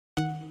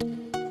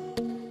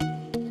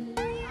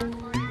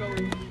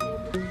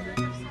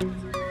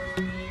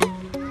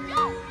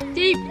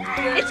deep.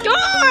 It's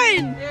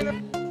gone.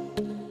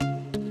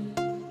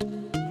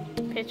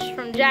 Pitch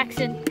from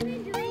Jackson.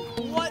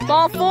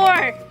 Ball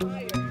 4.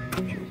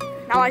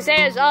 Now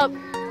Isaiah's up,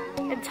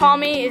 and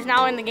Tommy is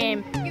now in the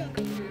game.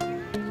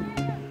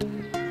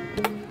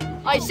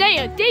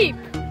 Isaiah deep.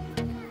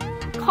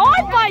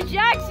 Caught by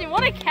Jackson.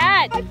 What a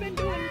catch.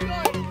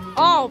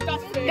 Oh,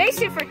 base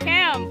hit for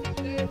Cam.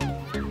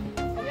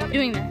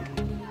 Doing that.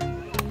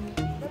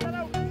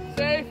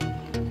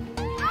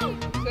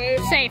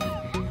 Safe.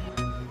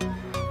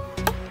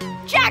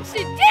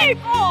 Jackson deep.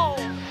 Oh,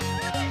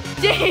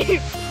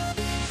 deep.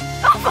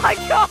 Oh my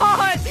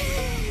God.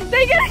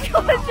 They get a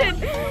collision.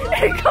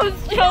 Here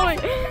comes Joey.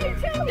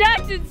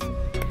 Jackson's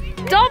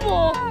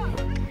double.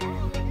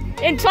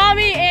 And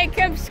Tommy and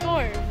Cam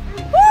score.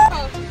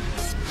 Woo!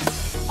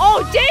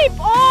 Oh, deep.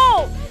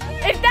 Oh,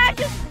 if that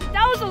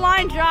was a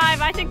line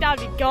drive, I think that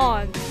would be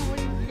gone.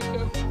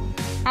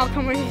 I'll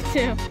come with you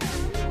too.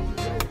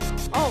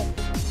 Oh,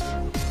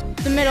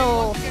 the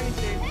middle.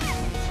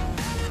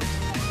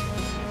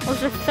 Was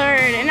the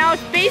third, and now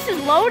its base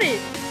is loaded.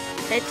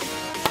 It's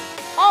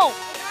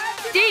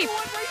deep.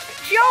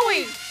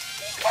 Joey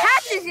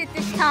catches it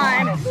this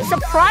time,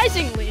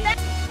 surprisingly.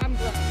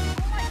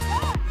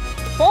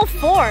 Ball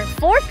 4,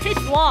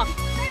 4-pitch walk.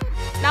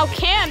 Now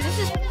Cam,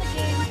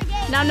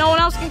 now no one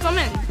else can come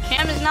in.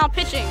 Cam is now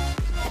pitching.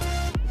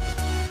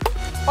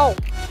 Oh,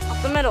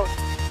 up the middle. I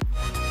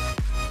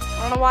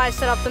don't know why I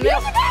said up the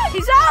middle.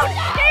 He's out!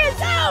 He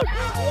is out!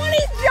 What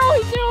is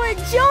Joey doing?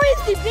 Joey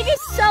is the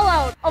biggest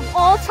sellout of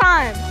all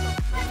time.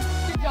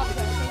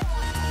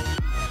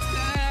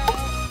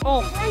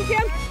 Oh,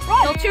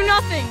 still 2-0.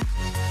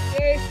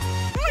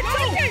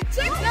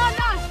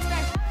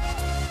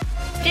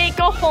 Jake,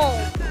 go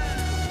home.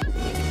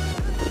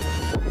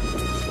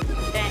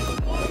 Dang.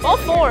 Ball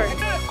 4.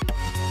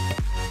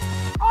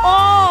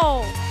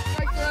 Oh!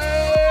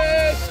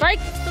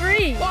 Strike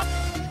 3.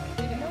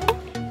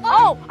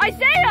 Oh,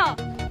 Isaiah!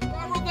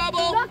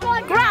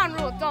 Ground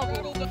rule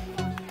double.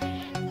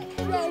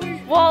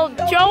 Will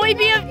Joey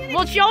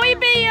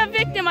be a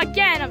victim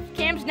again of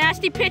Cam's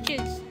nasty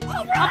pitches?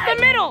 Up the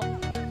middle.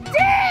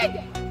 Dig!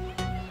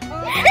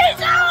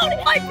 He's out!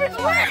 Vipers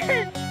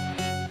win!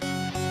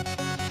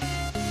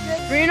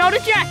 3-0 to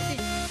Jackson.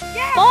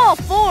 Ball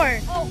 4.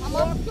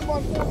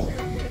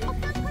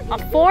 A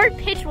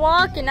 4-pitch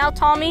walk, and now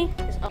Tommy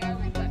is up.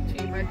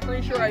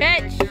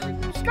 Pitch.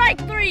 Strike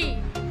 3.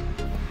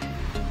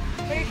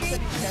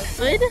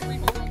 Good.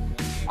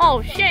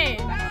 Oh, shame.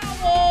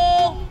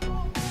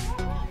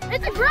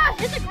 Hit the grass.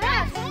 Hit the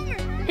grass.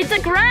 Hit the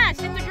grass.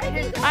 Hit the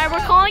grass. All right,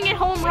 we're calling it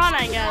home run,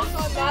 I guess.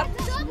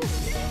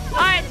 All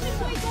right.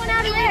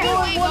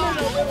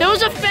 There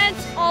was a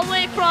fence all the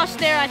way across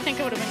there. I think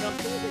it would have been good.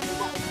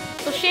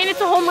 So Shane,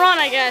 it's a home run,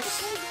 I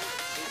guess.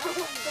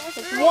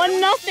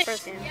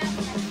 1-0.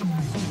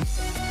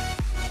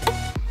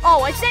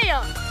 Oh,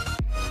 Isaiah.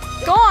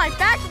 Gone.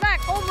 Back-to-back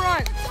home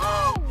runs.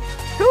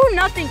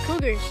 2-0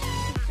 Cougars.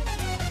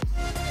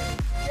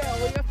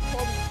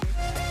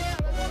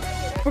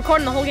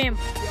 Recording the whole game.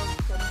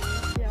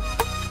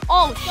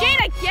 Oh, Shane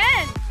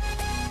again.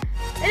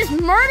 It is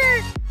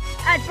murdered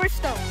at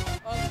Bristol.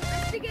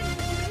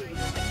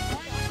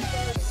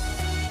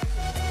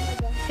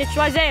 Pitch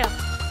to Isaiah.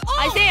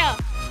 Isaiah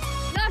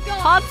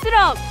pops it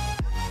up.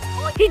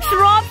 He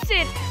drops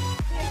it.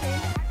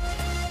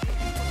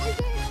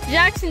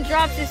 Jackson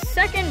drops his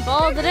second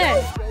ball of the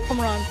day.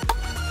 Home run.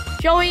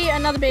 Joey,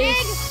 another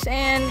base,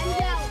 and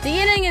the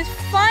inning is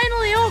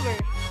finally over.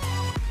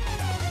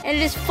 And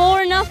it is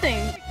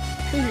 4-0.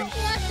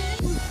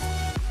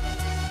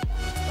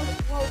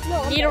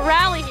 Need a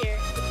rally here.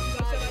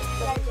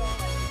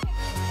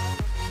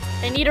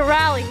 They need a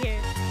rally here.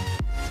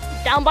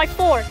 Down by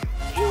 4.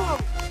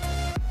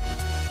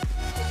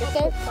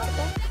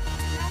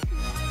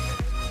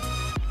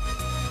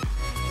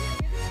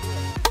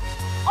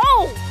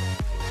 Oh!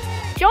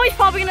 Joey's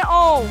probably gonna.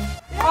 Oh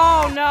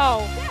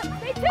no.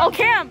 Oh,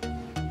 Cam.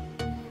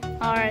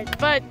 All right,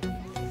 but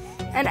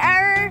an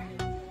error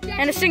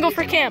and a single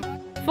for Cam.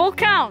 Full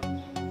count.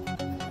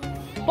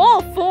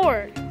 Ball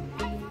 4.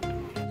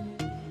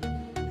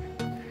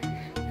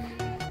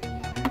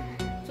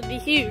 This would be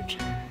huge.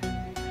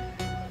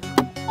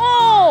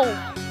 Oh!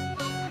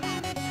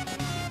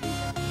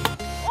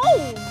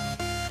 Oh!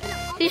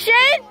 See,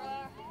 Shane?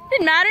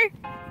 Didn't matter.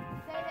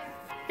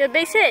 Good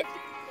base hit.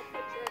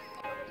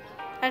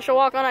 And she'll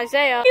walk on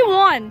Isaiah. He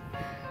won.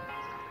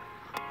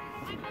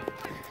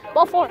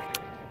 Ball 4.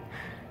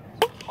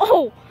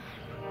 Oh!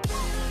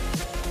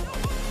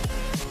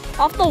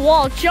 Off the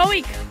wall,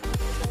 Joey.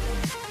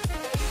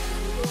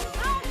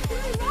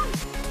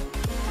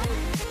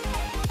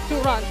 2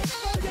 runs.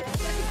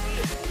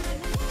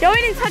 Joey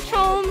didn't touch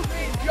home.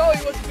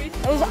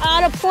 It was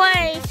out of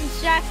play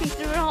since Jackson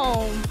threw it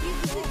home.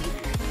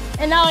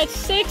 And now it's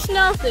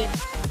 6-0.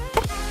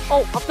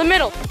 Oh, up the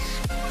middle.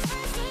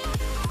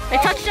 They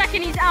touch check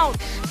and he's out.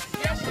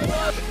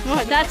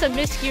 Oh, that's a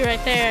miscue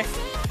right there.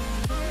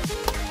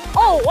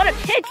 Oh, what a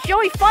pitch.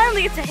 Joey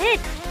finally gets a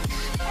hit.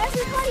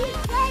 Everybody is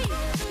playing.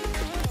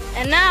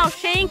 And now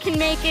Shane can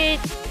make it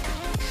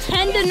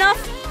pretend enough.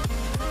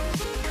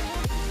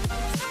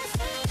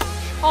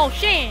 Oh,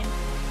 Shane.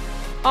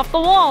 Off the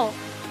wall.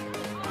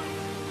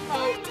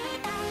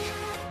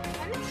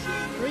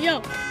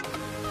 Rio.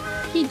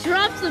 He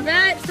drops the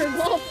bat for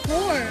ball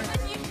 4.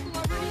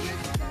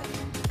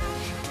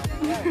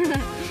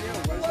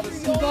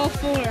 Ball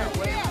 4.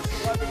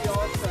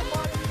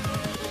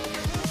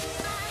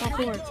 Ball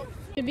 4.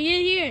 Could be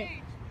it here.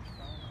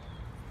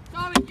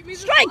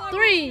 Strike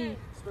 3.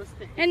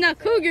 And the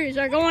Cougars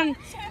are going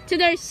to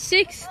their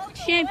 6th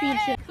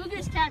championship.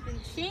 Cougars captain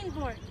Shane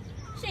Gordon.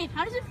 Shane,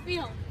 how does it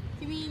feel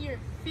to be in your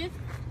 5th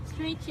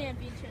straight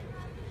championship?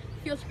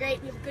 Feels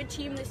great. We have a good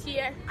team this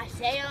year.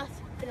 Isaiah's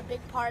been a big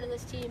part of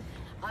this team.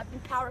 I've been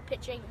power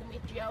pitching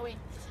with Joey.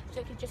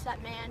 So he's just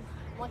that man.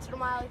 Once in a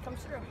while he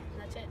comes through. And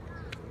that's it.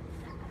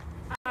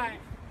 Alright.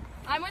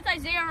 I'm with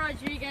Isaiah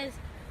Rodriguez,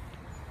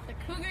 the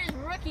Cougars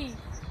rookie.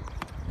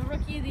 The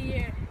rookie of the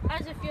year. How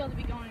does it feel to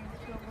be going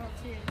to a World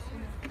Series?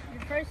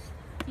 Your first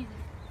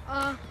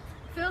season?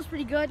 Feels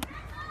pretty good.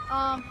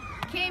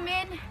 Came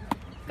in,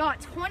 got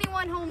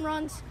 21 home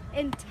runs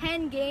in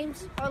 10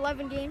 games, or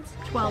 11 games.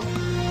 12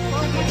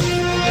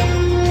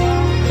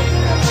 games.